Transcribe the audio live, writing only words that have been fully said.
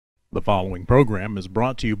The following program is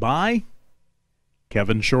brought to you by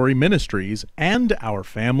Kevin Shorey Ministries and our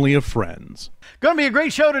family of friends. Going to be a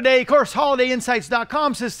great show today. Of course,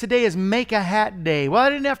 holidayinsights.com says today is Make a Hat Day. Well, I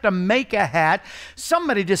didn't have to make a hat.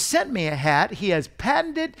 Somebody just sent me a hat. He has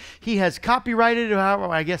patented, he has copyrighted,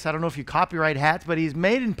 I guess, I don't know if you copyright hats, but he's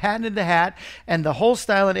made and patented the hat and the whole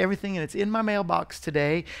style and everything, and it's in my mailbox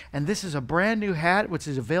today. And this is a brand new hat, which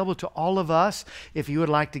is available to all of us if you would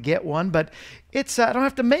like to get one. But it's, I don't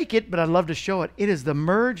have to make it, but I'd love to show it. It is the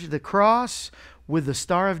merge, the cross, with the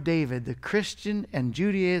Star of David, the Christian and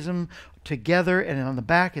Judaism together, and on the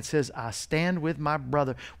back it says, I stand with my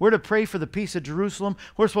brother. We're to pray for the peace of Jerusalem.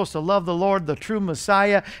 We're supposed to love the Lord, the true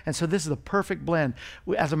Messiah, and so this is the perfect blend.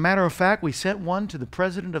 As a matter of fact, we sent one to the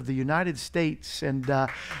President of the United States, and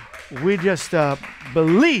we just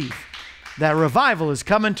believe that revival is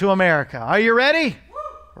coming to America. Are you ready?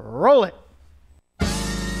 Roll it.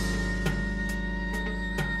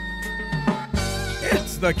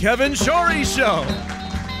 The Kevin Shorey Show.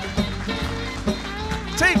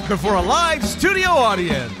 Taped before a live studio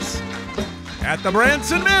audience at the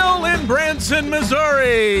Branson Mill in Branson,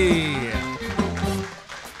 Missouri.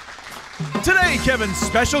 Today, Kevin's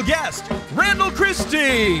special guest, Randall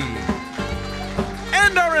Christy.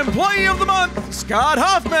 And our Employee of the Month, Scott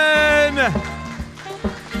Hoffman.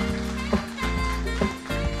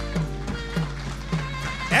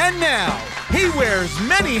 And now, he wears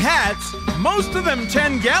many hats, most of them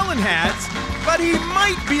 10-gallon hats, but he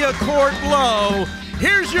might be a quart low.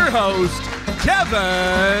 Here's your host,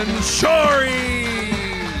 Kevin Shorey.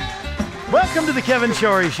 Welcome to the Kevin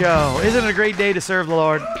Shorey Show. Isn't it a great day to serve the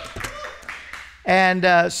Lord?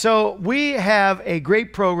 And so we have a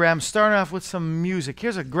great program, starting off with some music.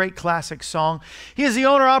 Here's a great classic song. He is the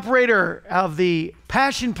owner-operator of the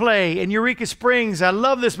Passion Play in Eureka Springs. I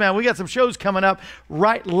love this man. We got some shows coming up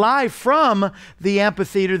right live from the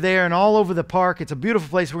amphitheater there and all over the park. It's a beautiful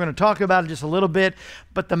place. We're going to talk about it just a little bit.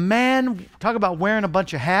 But the man, talk about wearing a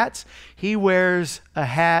bunch of hats. He wears a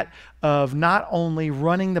hat of not only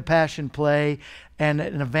running the Passion Play and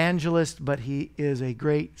an evangelist, but he is a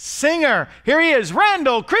great singer. Here he is,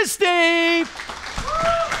 Randall Christy. Thank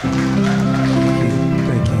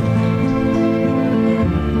you.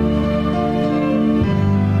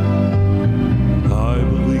 I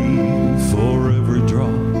believe for every drop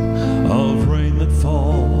of rain that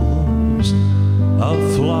falls, a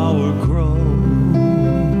flower grows.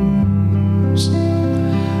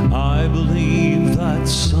 I believe that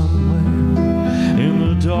somewhere in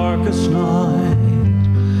the darkest night,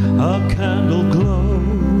 a candle glows.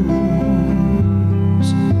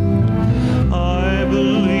 I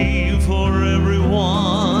believe for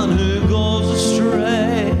everyone who goes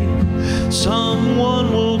astray,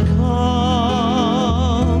 someone will come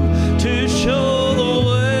to show the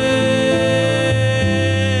way.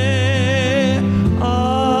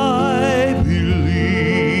 I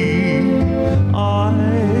believe,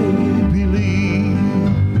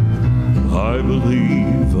 I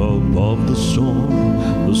believe above the storm,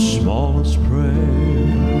 the smallest prayer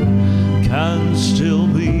can still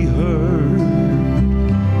be heard.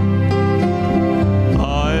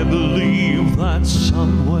 I believe that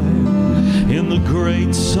somewhere in the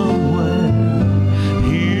great somewhere,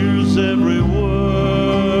 hears every word.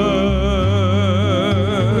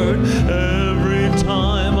 Every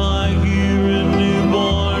time I hear a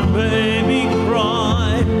newborn baby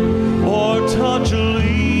cry, or touch a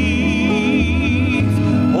leaf,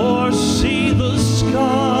 or see the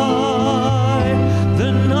sky,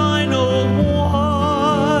 then I know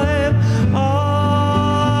why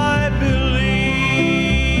I believe.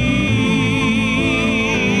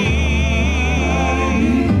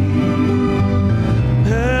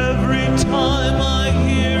 Every time I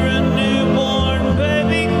hear a newborn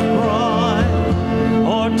baby cry,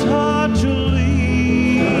 or touch a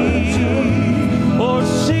leaf, or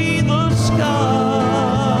see the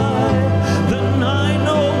sky, then I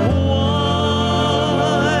know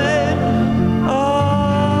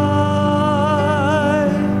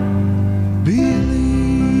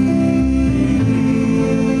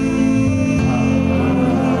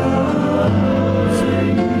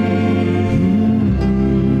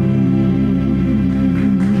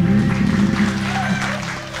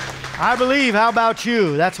I believe. How about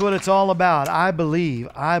you? That's what it's all about. I believe.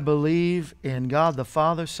 I believe in God the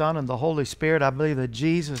Father, Son, and the Holy Spirit. I believe that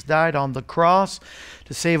Jesus died on the cross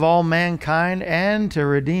to save all mankind and to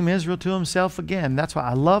redeem Israel to himself again. That's why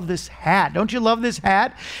I love this hat. Don't you love this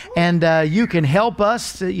hat? And you can help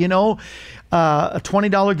us, a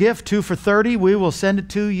 $20 gift, 2 for $30. We will send it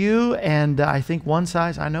to you. And I think one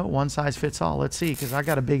size fits all. Let's see, because I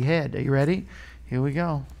got a big head. Are you ready? Here we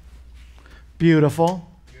go. Beautiful.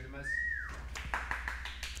 You're the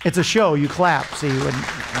It's a show. You clap. See, you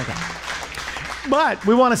wouldn't. Okay. But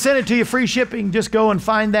we want to send it to you free shipping. Just go and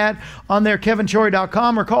find that on there,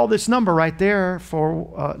 kevinshorey.com, or call this number right there,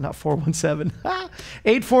 not 417,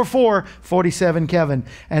 844-47-KEVIN.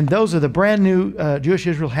 And those are the brand new Jewish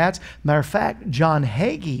Israel hats. Matter of fact, John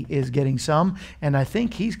Hagee is getting some, and I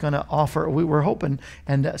think he's going to offer, we're hoping.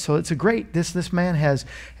 And so it's a great, this man has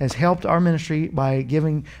helped our ministry by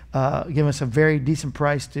giving us a very decent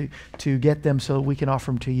price to get them so we can offer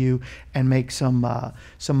them to you and make some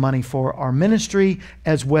money for our ministry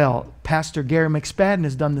as well. Pastor Gary McSpadden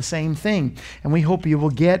has done the same thing, and we hope you will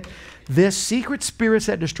get this Secret Spirits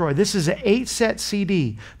That Destroy. This is an 8-set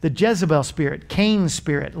CD. The Jezebel spirit, Cain's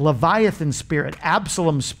spirit, Leviathan spirit,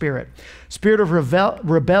 Absalom spirit, spirit of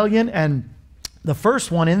rebellion, and the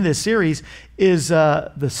first one in this series is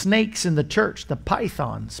the snakes in the church, the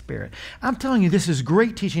python spirit. I'm telling you, this is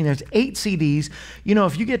great teaching. There's 8 CDs. You know,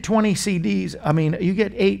 if you get 20 CDs, you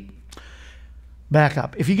get 8. Back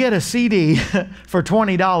up. If you get a CD for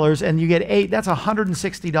 $20 and you get 8, that's a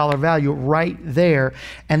 $160 value right there.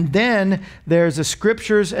 And then there's the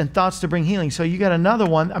scriptures and thoughts to bring healing. So you got another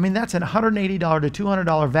one. That's a $180 to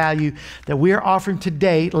 $200 value that we are offering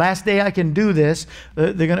today. Last day I can do this.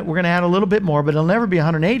 We're gonna add a little bit more, but it'll never be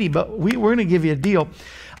 $180. But we're gonna give you a deal.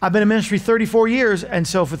 I've been in ministry 34 years, and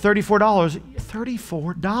so for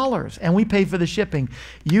 $34, and we pay for the shipping,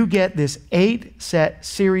 you get this 8-set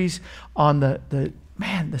series on the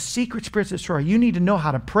secret spirits that destroy. You need to know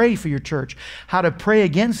how to pray for your church, how to pray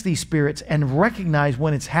against these spirits, and recognize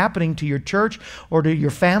when it's happening to your church or to your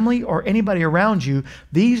family or anybody around you.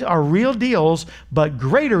 These are real deals, but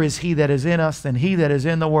greater is he that is in us than he that is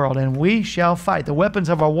in the world, and we shall fight. The weapons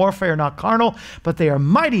of our warfare are not carnal, but they are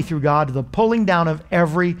mighty through God to the pulling down of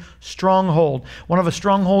every stronghold. One of the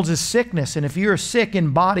strongholds is sickness, and if you're sick in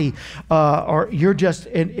body or you're just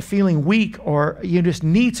feeling weak or you just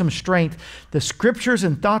need some strength, the scripture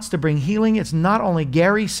and thoughts to bring healing. It's not only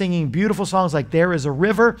Gary singing beautiful songs like There Is a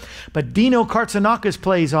River, but Dino Kartsanakis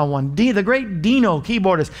plays on one. The great Dino,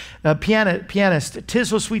 keyboardist, pianist, 'Tis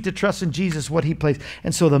So Sweet to Trust in Jesus, what he plays.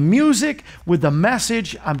 And so the music with the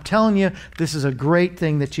message, I'm telling you, this is a great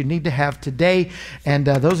thing that you need to have today. And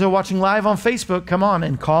those who are watching live on Facebook, come on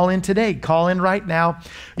and call in today. Call in right now.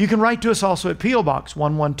 You can write to us also at P.O. Box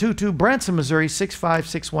 1122, Branson, Missouri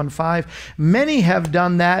 65615. Many have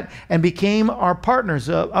done that and became our partners.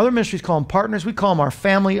 Other ministries call them partners. We call them our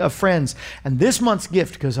family of friends. And this month's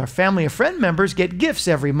gift, because our family of friend members get gifts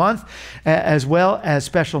every month, as well as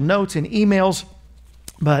special notes and emails.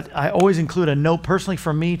 But I always include a note personally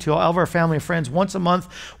from me to all of our family of friends once a month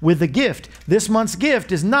with a gift. This month's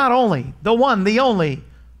gift is not only the one, the only.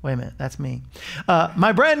 Wait a minute, that's me.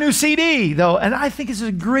 My brand new CD, though, and I think this is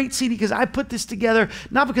a great CD because I put this together,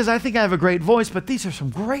 not because I think I have a great voice, but these are some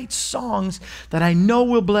great songs that I know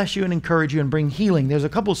will bless you and encourage you and bring healing. There's a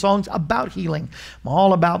couple of songs about healing. I'm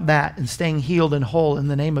all about that and staying healed and whole in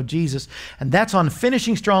the name of Jesus. And that's on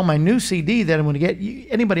Finishing Strong, my new CD that I'm going to get.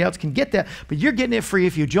 Anybody else can get that, but you're getting it free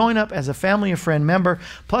if you join up as a family or friend member.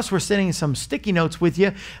 Plus, we're sending some sticky notes with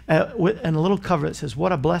you and a little cover that says,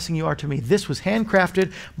 "What a blessing you are to me." This was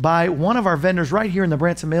handcrafted by one of our vendors right here in the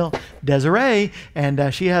Branson Mill, Desiree,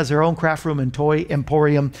 and she has her own craft room and toy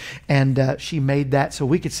emporium, and she made that so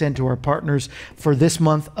we could send to our partners for this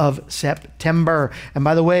month of September. And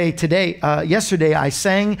by the way, yesterday I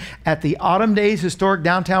sang at the Autumn Days Historic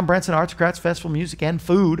Downtown Branson Arts, Crafts Festival, Music and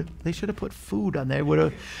Food. They should have put food on there.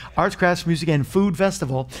 Arts, Crafts, Music and Food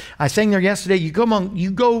Festival. I sang there yesterday. You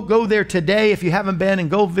go there today if you haven't been, and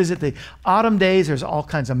go visit the Autumn Days. There's all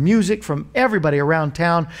kinds of music from everybody around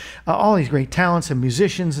town. All these great talents and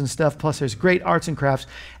musicians and stuff. Plus, there's great arts and crafts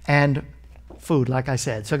and food, like I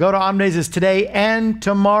said. So go to Autumn Days. It's today and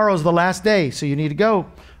tomorrow's the last day, so you need to go.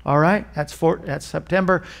 All right, that's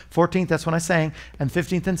September 14th. That's when I sang, and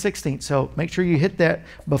 15th and 16th. So make sure you hit that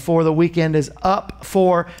before the weekend is up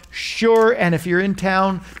for sure. And if you're in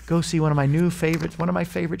town, go see one of my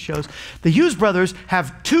favorite shows. The Hughes Brothers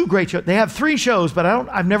have 2 great shows. They have 3 shows, but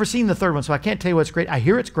I've never seen the 3rd one, so I can't tell you what's great. I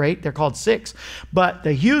hear it's great. They're called 6, but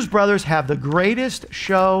the Hughes Brothers have the greatest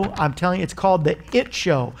show. I'm telling you, it's called the It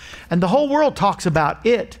Show, and the whole world talks about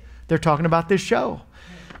it. They're talking about this show.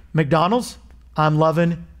 McDonald's, I'm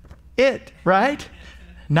loving it, right?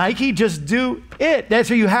 Nike, just do it. That's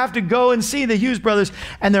where you have to go and see the Hughes brothers.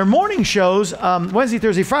 And their morning shows, Wednesday,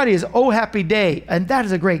 Thursday, Friday, is Oh Happy Day. And that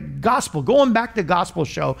is a great gospel, going back to gospel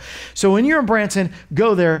show. So when you're in Branson,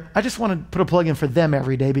 go there. I just want to put a plug in for them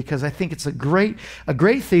every day because I think it's a great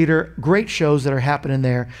theater, great shows that are happening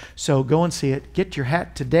there. So go and see it. Get your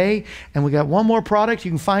hat today. And we got one more product.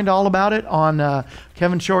 You can find all about it on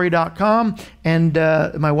kevinshorey.com. And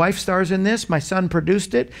my wife stars in this. My son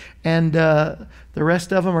produced it. And the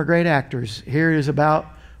rest of them are great actors. Here is about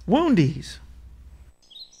Woundies.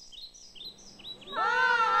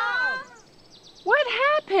 Mom! What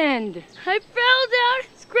happened? I fell down and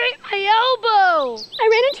scraped my elbow. I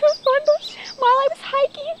ran into a thorn bush while I was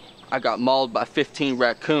hiking. I got mauled by 15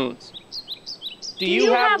 raccoons. Do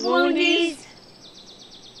you have Woundies?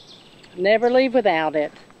 Never leave without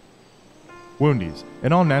it. Woundies,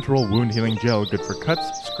 an all-natural wound healing gel good for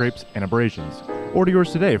cuts, scrapes, and abrasions. Order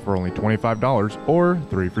yours today for only $25 or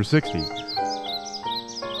 3 for $60.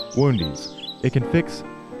 Woundies, it can fix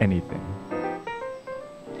anything.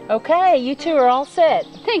 Okay, you two are all set.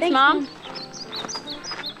 Thanks, Mom.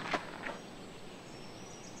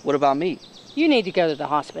 What about me? You need to go to the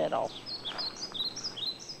hospital.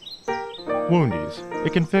 Woundies,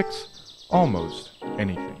 it can fix almost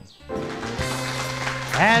anything.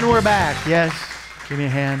 And we're back. Yes. Give me a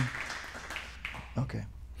hand. Okay.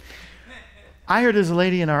 I heard there's a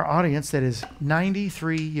lady in our audience that is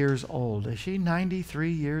 93 years old. Is she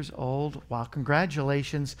 93 years old? Wow,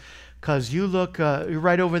 congratulations. Because you look, you're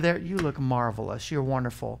right over there, you look marvelous. You're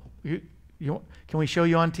wonderful. Can we show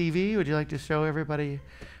you on TV? Would you like to show everybody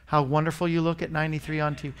how wonderful you look at 93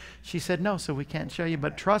 on TV? She said, no, so we can't show you.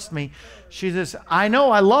 But trust me, she says, I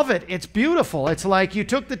know, I love it. It's beautiful. It's like you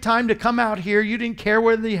took the time to come out here. You didn't care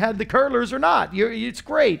whether you had the curlers or not. It's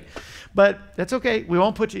great. But that's okay. We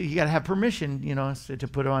won't put you got to have permission, to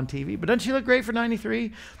put her on TV. But doesn't she look great for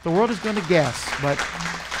 93? The world is going to guess. But,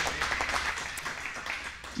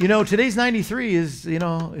 today's 93 is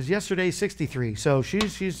yesterday's 63. So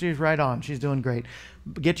she's right on. She's doing great.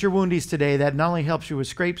 Get your Woundies today. That not only helps you with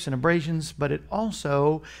scrapes and abrasions, but it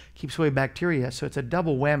also keeps away bacteria. So it's a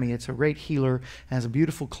double whammy. It's a great healer. It has a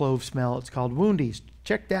beautiful clove smell. It's called Woundies.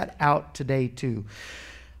 Check that out today, too.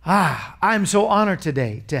 I'm so honored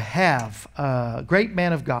today to have a great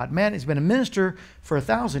man of God. Man, he's been a minister for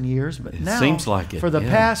 1,000 years, but now seems like it, for the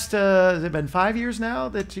past, has it been 5 years now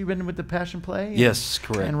that you've been with the Passion Play? Yes,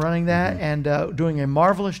 correct. And running that and doing a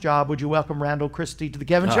marvelous job. Would you welcome Randall, Christy to the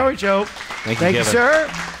Kevin Shorey Show? Thank you, sir.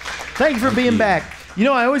 Thank you for being back.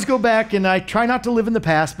 I always go back and I try not to live in the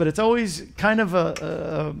past, but it's always kind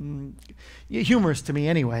of humorous to me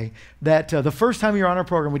anyway, that the first time you were on our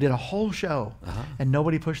program, we did a whole show and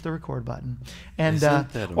nobody pushed the record button. And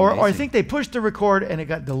Isn't that or I amazing? think they pushed the record and it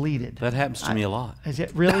got deleted. That happens to me a lot. Is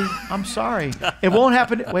it really? I'm sorry. It won't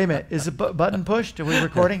happen. Wait a minute. Is the button pushed? Are we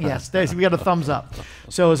recording? Yes. We got a thumbs up.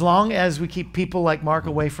 So as long as we keep people like Mark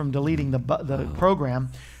away from deleting the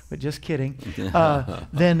program, but just kidding,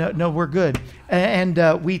 then no, we're good.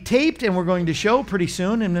 And we taped and we're going to show pretty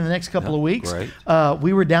soon in the next couple of weeks. Great.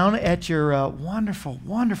 We were down at your wonderful,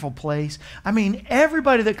 wonderful place. I mean,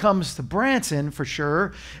 everybody that comes to Branson, for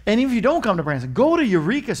sure, and even if you don't come to Branson, go to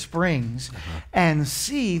Eureka Springs and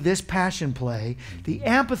see this Passion Play, the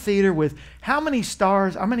amphitheater with how many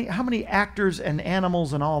stars, how many actors and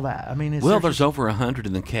animals and all that. I mean, There's over 100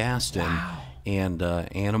 in the cast. And wow. And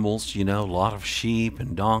animals, a lot of sheep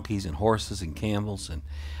and donkeys and horses and camels, and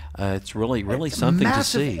it's really something to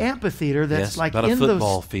see. Massive amphitheater that's yes, like about in a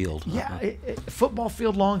football field. Yeah, football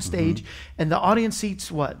field, long stage, and the audience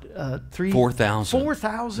seats what 4,000.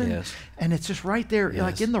 4,000. Yes, and it's just right there,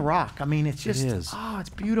 like in the rock. I mean, it's just it's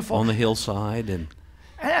beautiful on the hillside and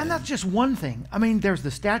that's just one thing. I mean, there's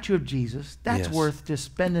the statue of Jesus. That's worth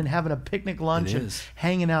just having a picnic lunch and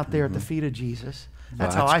hanging out there at the feet of Jesus.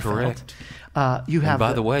 That's how I correct. felt. And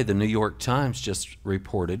by the way, the New York Times just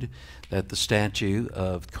reported that the statue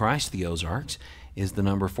of Christ the Ozarks is the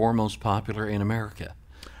 #4 most popular in America.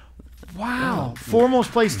 Wow.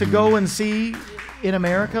 Foremost place to go and see in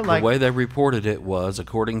America? The way they reported it was,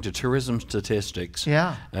 according to tourism statistics,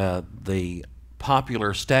 the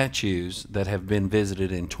popular statues that have been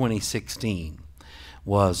visited in 2016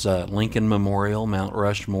 was Lincoln Memorial, Mount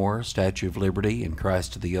Rushmore, Statue of Liberty, and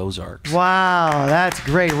Christ of the Ozarks. Wow, that's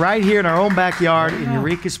great. Right here in our own backyard in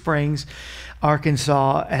Eureka Springs,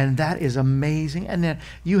 Arkansas, and that is amazing. And then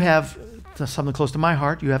you have something close to my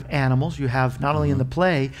heart. You have animals. You have not only in the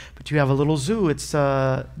play, but you have a little zoo. It's,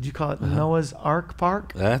 do you call it Noah's Ark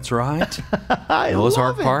Park? That's right. Noah's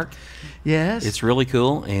Ark Park. Yes. It's really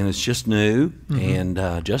cool, and it's just new and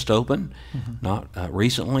just open. Not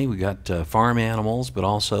recently. We got farm animals, but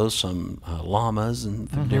also some llamas and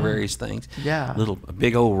various things. Yeah. A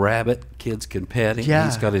big old rabbit. Kids can pet him. Yeah.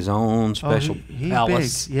 He's got his own special he's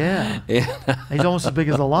palace. big. Yeah. He's almost as big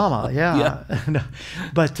as a llama. Yeah.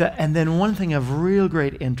 But and then one thing of real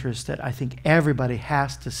great interest that I think everybody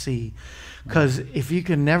has to see, because if you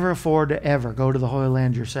can never afford to ever go to the Holy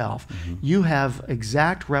Land yourself, you have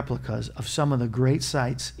exact replicas of some of the great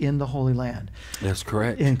sites in the Holy Land. That's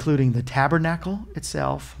correct. Including the tabernacle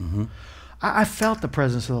itself. I felt the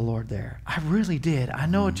presence of the Lord there. I really did. I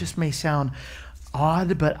know it just may sound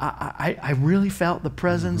odd, but I really felt the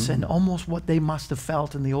presence and almost what they must have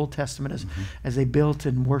felt in the Old Testament as they built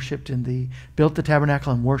and worshipped built the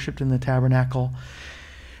tabernacle and worshipped in the tabernacle.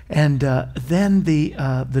 And then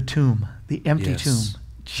the tomb, the empty tomb,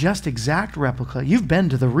 just exact replica. You've been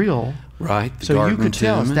to the real, right? The so garden you could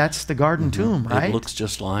tell us tomb. that's the garden tomb, right? It looks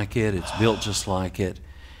just like it. It's built just like it.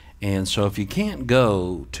 And so if you can't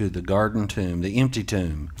go to the garden tomb, the empty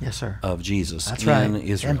tomb yes, sir. Of Jesus that's in right.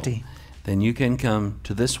 Israel, empty. Then you can come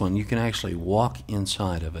to this one. You can actually walk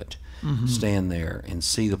inside of it, stand there and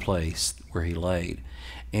see the place where he laid.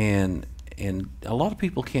 And a lot of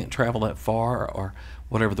people can't travel that far or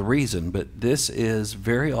whatever the reason, but this is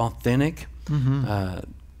very authentic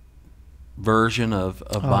version of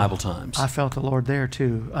Bible times. I felt the Lord there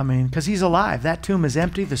too. I mean, because he's alive. That tomb is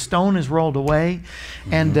empty. The stone is rolled away.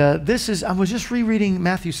 And I was just rereading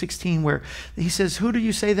Matthew 16 where he says, who do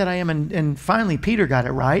you say that I am? And finally Peter got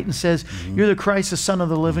it right and says, you're the Christ, the Son of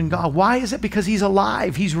the living God. Why is it? Because he's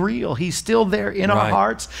alive. He's real. He's still there in our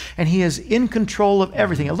hearts, and he is in control of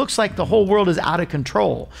everything. It looks like the whole world is out of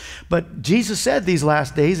control. But Jesus said these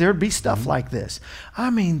last days there would be stuff like this. I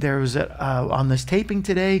mean, there was on this taping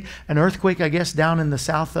today, an earthquake, I guess, down in the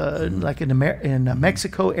south, like in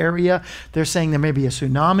Mexico area. They're saying there may be a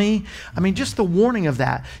tsunami. I mean, just the warning of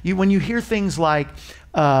that. When you hear things like,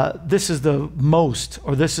 this is the most,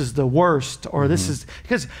 or this is the worst, or this is,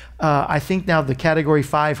 because I think now the Category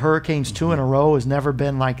 5 hurricanes 2 in a row has never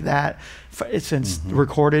been like that since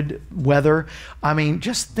recorded weather. I mean,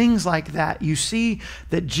 just things like that. You see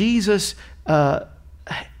that Jesus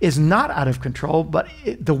is not out of control, but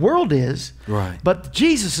the world is. Right. But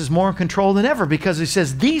Jesus is more in control than ever, because he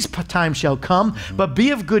says, these times shall come, but be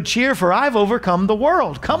of good cheer, for I've overcome the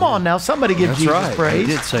world. Come on now, somebody give Jesus praise.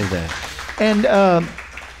 He did say that.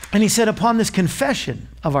 And he said, upon this confession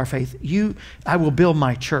of our faith, I will build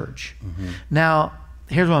my church. Now,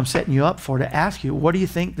 here's what I'm setting you up for, to ask you, what do you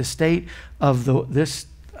think the state of this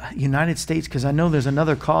United States, because I know there's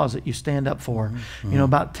another cause that you stand up for, you know,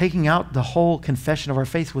 about taking out the whole confession of our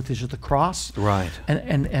faith, which is the cross. Right.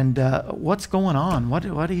 And what's going on? What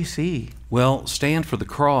do you see? Well, Stand for the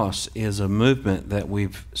Cross is a movement that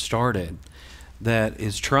we've started that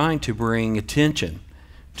is trying to bring attention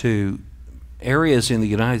to areas in the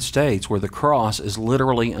United States where the cross is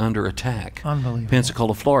literally under attack. Unbelievable.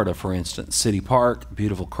 Pensacola, Florida, for instance. City Park,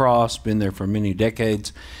 beautiful cross, been there for many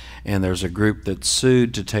decades. And there's a group that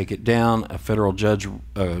sued to take it down. A federal judge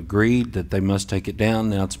agreed that they must take it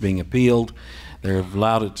down. Now it's being appealed. They've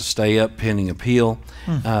allowed it to stay up pending appeal.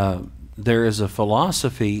 There is a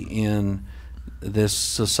philosophy in this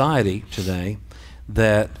society today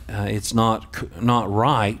that it's not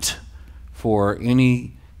right for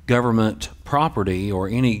any government property or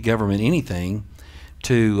any government anything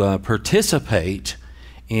to participate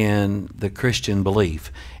in the Christian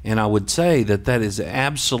belief. And I would say that that is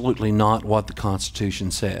absolutely not what the Constitution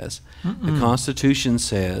says. The Constitution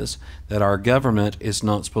says that our government is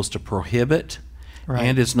not supposed to prohibit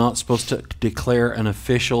and is not supposed to declare an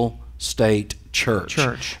official state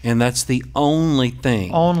church. And that's the only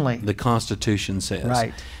thing the Constitution says.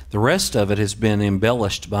 Right. The rest of it has been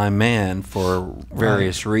embellished by man for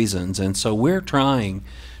various reasons. And so we're trying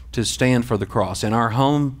to stand for the cross. In our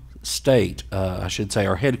home state, I should say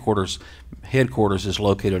our headquarters is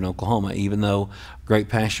located in Oklahoma, even though Great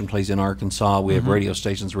Passion plays in Arkansas. We have radio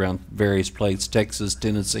stations around various places, Texas,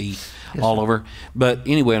 Tennessee, all over. But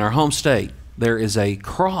anyway, in our home state, there is a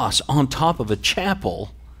cross on top of a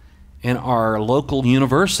chapel in our local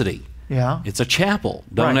university. Yeah. It's a chapel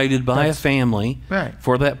donated by a family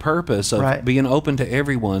for that purpose of being open to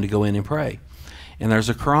everyone to go in and pray. And there's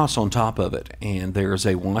a cross on top of it. And there's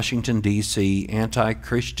a Washington, D.C.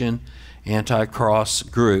 anti-Christian, anti-cross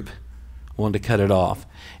group wanting to cut it off.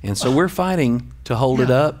 And so we're fighting to hold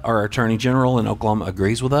it up. Our Attorney General in Oklahoma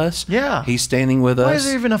agrees with us. Yeah. He's standing with us. Why is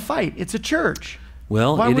there even a fight? It's a church.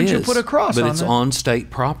 Well, why would you put a cross but on it's it? on state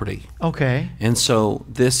property. Okay. And so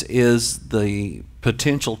this is the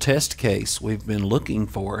potential test case we've been looking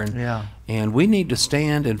for. And we need to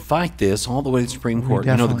stand and fight this all the way to the Supreme Court.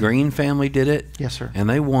 You know, the Green family did it. Yes, sir. And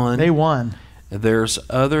they won. They won. There's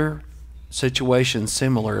other situations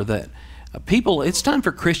similar that people, it's time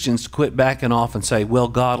for Christians to quit backing off and say, well,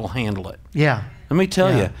 God will handle it. Yeah. Let me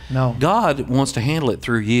tell you, no. God wants to handle it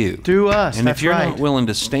through you. Through us, and that's if you're right. not willing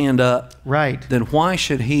to stand up, right, then why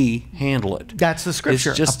should He handle it? That's the Scripture.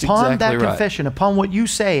 It's just upon exactly that right. confession, upon what you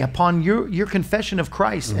say, upon your confession of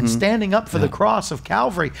Christ and standing up for the cross of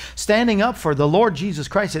Calvary, standing up for the Lord Jesus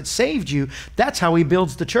Christ that saved you, that's how He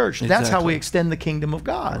builds the church. That's how we extend the kingdom of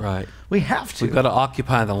God. Right. We have to. We've got to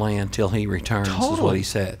occupy the land till He returns, is what He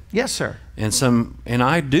said. Yes, sir. And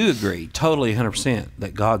I do agree, totally 100%,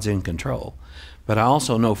 that God's in control. But I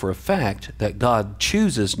also know for a fact that God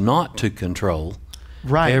chooses not to control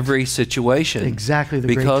every situation. Exactly the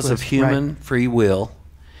because great of twist. human free will,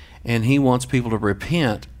 and He wants people to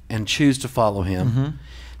repent and choose to follow Him.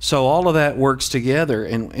 So all of that works together,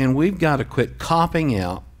 and we've got to quit copping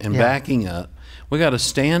out and backing up. We got to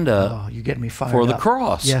stand up you get me fired for the up.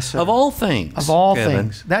 cross. Yes, sir. Of all things. Of all Kevin.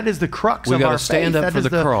 things. That is the crux We of gotta our stand faith. up That for is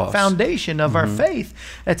the cross. foundation of our faith.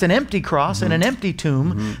 That's an empty cross and an empty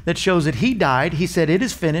tomb that shows that He died. He said, it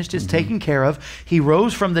is finished. It's taken care of. He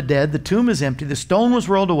rose from the dead. The tomb is empty. The stone was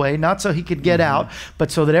rolled away, not so He could get out,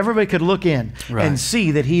 but so that everybody could look in and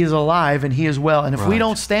see that He is alive and He is well. And if we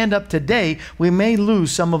don't stand up today, we may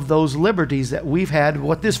lose some of those liberties that we've had,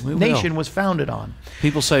 what this nation was founded on.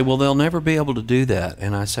 People say, well, they'll never be able to do that.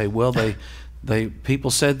 And I say, well, people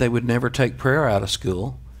said they would never take prayer out of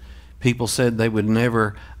school. People said they would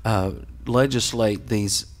never legislate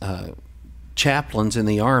these chaplains in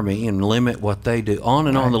the Army and limit what they do. On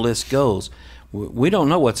and on the list goes. We don't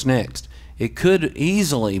know what's next. It could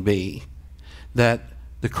easily be that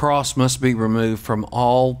the cross must be removed from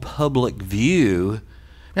all public view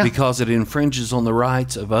because it infringes on the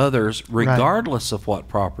rights of others regardless of what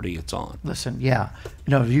property it's on. Listen,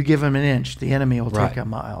 you give them an inch, the enemy will take a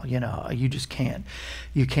mile. You know, you just can't.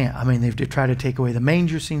 You can't. I mean, they've tried to take away the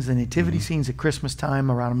manger scenes, the nativity scenes at Christmas time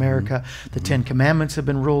around America. The Ten Commandments have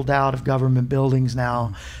been ruled out of government buildings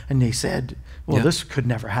now. And they said, well, this could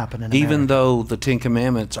never happen in America. Even though the Ten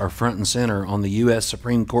Commandments are front and center on the U.S.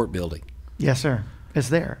 Supreme Court building. Yes, sir. It's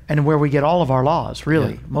there. And where we get all of our laws,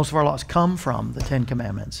 really. Most of our laws come from the Ten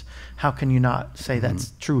Commandments. How can you not say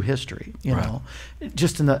that's true history, you know?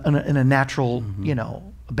 Just in a natural,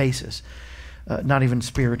 basis. Not even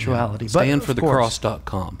spirituality. But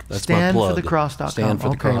StandForTheCross.com. That's my plug.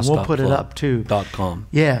 StandForTheCross.com. Okay, and we'll put it up too. .com.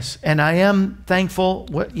 Yes, and I am thankful,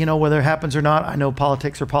 whether it happens or not. I know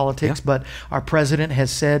politics are politics, but our president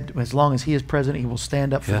has said as long as he is president, he will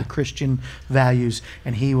stand up for the Christian values,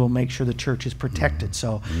 and he will make sure the church is protected.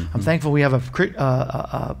 So I'm thankful we have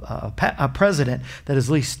a president that is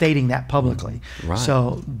at least stating that publicly.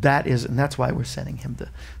 So that's why we're sending him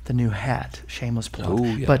the new hat. Shameless plug. Oh,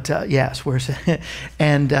 yeah. But yes, we're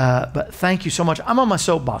but thank you so much. I'm on my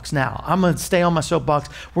soapbox now. I'm going to stay on my soapbox.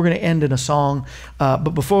 We're going to end in a song. But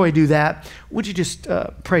before we do that, would you just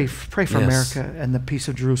pray for America and the peace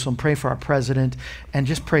of Jerusalem? Pray for our president, and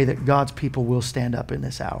just pray that God's people will stand up in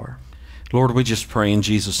this hour. Lord, we just pray in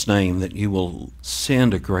Jesus' name that you will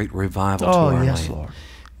send a great revival to our land. Lord.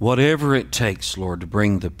 Whatever it takes, Lord, to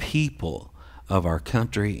bring the people of our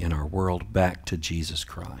country and our world back to Jesus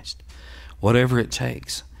Christ. Whatever it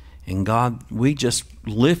takes. And God, we just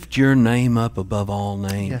lift your name up above all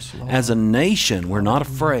names. Yes, Lord. As a nation, we're not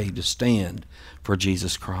afraid to stand for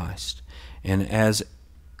Jesus Christ. And as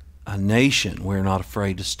a nation, we're not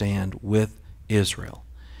afraid to stand with Israel.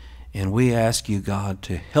 And we ask you, God,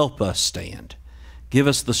 to help us stand. Give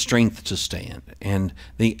us the strength to stand and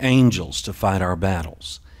the angels to fight our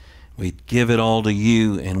battles. We give it all to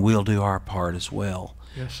you, and we'll do our part as well.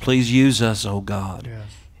 Yes, please use us, oh God. Yes.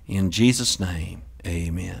 In Jesus' name.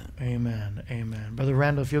 Amen. Amen. Amen. Brother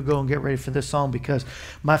Randall, if you'll go and get ready for this song, because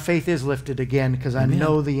my faith is lifted again, because I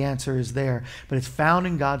know the answer is there, but it's found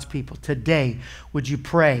in God's people. Today, would you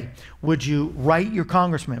pray? Would you write your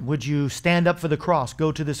congressman? Would you stand up for the cross?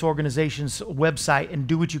 Go to this organization's website and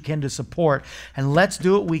do what you can to support. And let's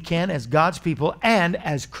do what we can as God's people and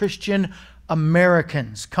as Christian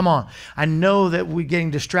Americans. Come on. I know that we're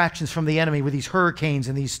getting distractions from the enemy with these hurricanes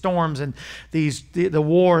and these storms and the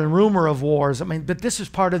war and rumor of wars. I mean, but this is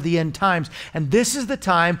part of the end times. And this is the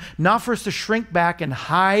time not for us to shrink back and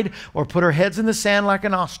hide or put our heads in the sand like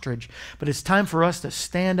an ostrich, but it's time for us to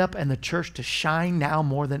stand up and the church to shine now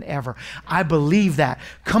more than ever. I believe that.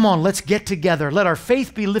 Come on, let's get together. Let our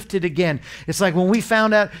faith be lifted again. It's like when we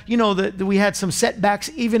found out, that we had some setbacks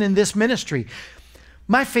even in this ministry.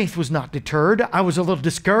 My faith was not deterred. I was a little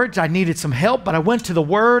discouraged. I needed some help, but I went to the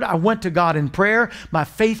Word. I went to God in prayer. My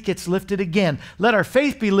faith gets lifted again. Let our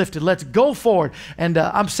faith be lifted. Let's go forward. And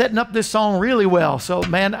I'm setting up this song really well. So,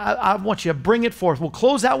 man, I want you to bring it forth. We'll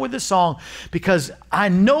close out with this song because I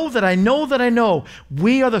know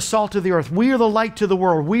we are the salt of the earth. We are the light to the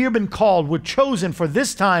world. We have been called. We're chosen for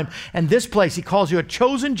this time and this place. He calls you a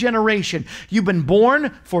chosen generation. You've been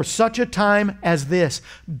born for such a time as this.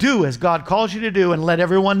 Do as God calls you to do and let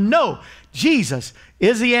everyone know Jesus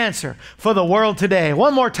is the answer for the world today.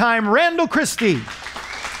 One more time, Randall, Christy.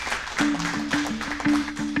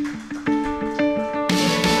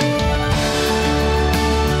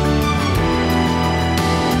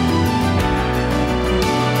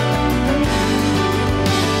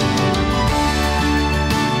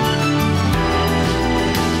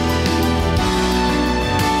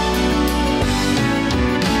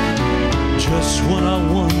 Just when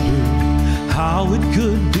I wondered how it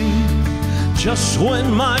could be, just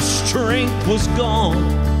when my strength was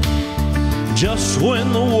gone, just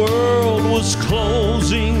when the world was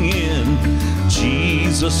closing in,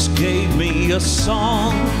 Jesus gave me a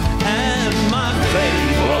song, and my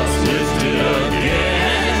faith was lifted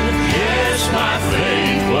again. Yes, my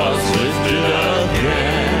faith was lifted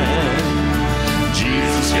again.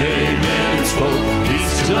 Jesus came in and spoke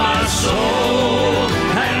peace to my soul,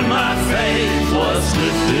 and my faith was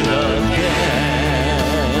lifted again.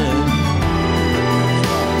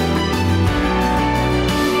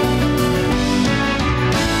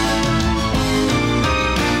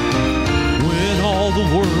 When all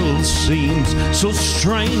the world seems so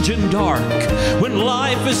strange and dark, when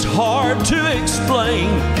life is hard to explain,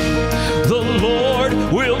 the Lord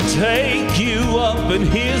will take you up in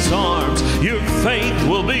His arms. Your faith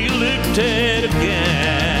will be lifted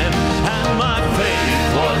again. And my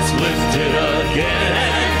faith was lifted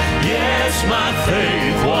again. Yes, my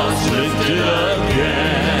faith was lifted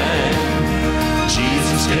again.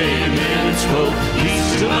 Jesus came in and spoke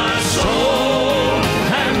peace to my soul,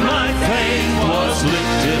 and my faith was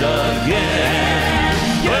lifted again.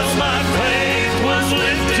 Yes, my faith was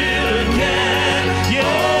lifted again.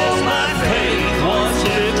 Yes, my faith was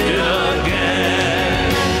lifted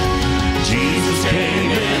again. Jesus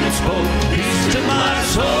came in and spoke peace to my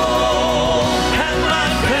soul, and my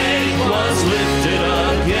faith was lifted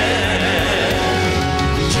again.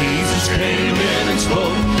 Jesus came in and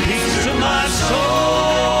spoke peace to my soul,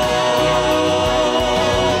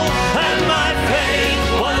 and my faith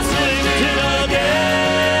was lifted again.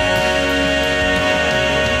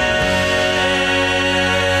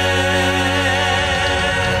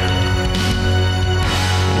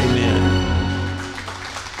 Amen.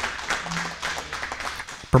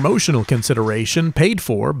 Promotional consideration paid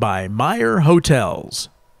for by Meyer Hotels.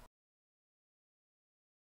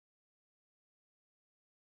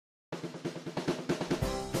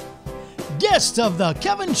 Guests of the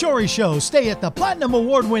Kevin Shorey Show stay at the Platinum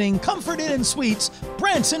Award-winning Comfort Inn & Suites,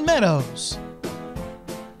 Branson Meadows.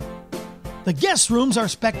 The guest rooms are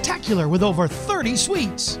spectacular with over 30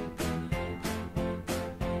 suites.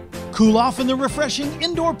 Cool off in the refreshing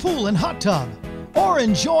indoor pool and hot tub, or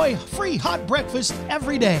enjoy free hot breakfast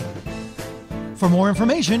every day. For more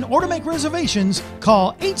information or to make reservations,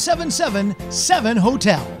 call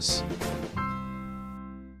 877-7-HOTELS.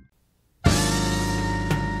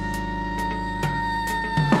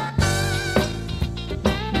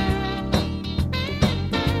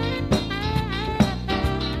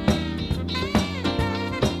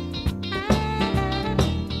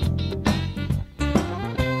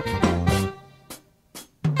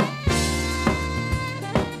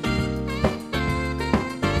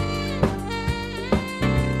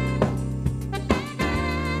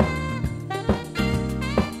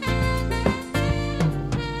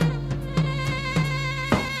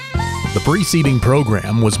 The preceding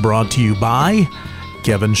program was brought to you by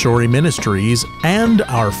Kevin Shorey Ministries and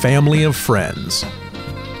our family of friends.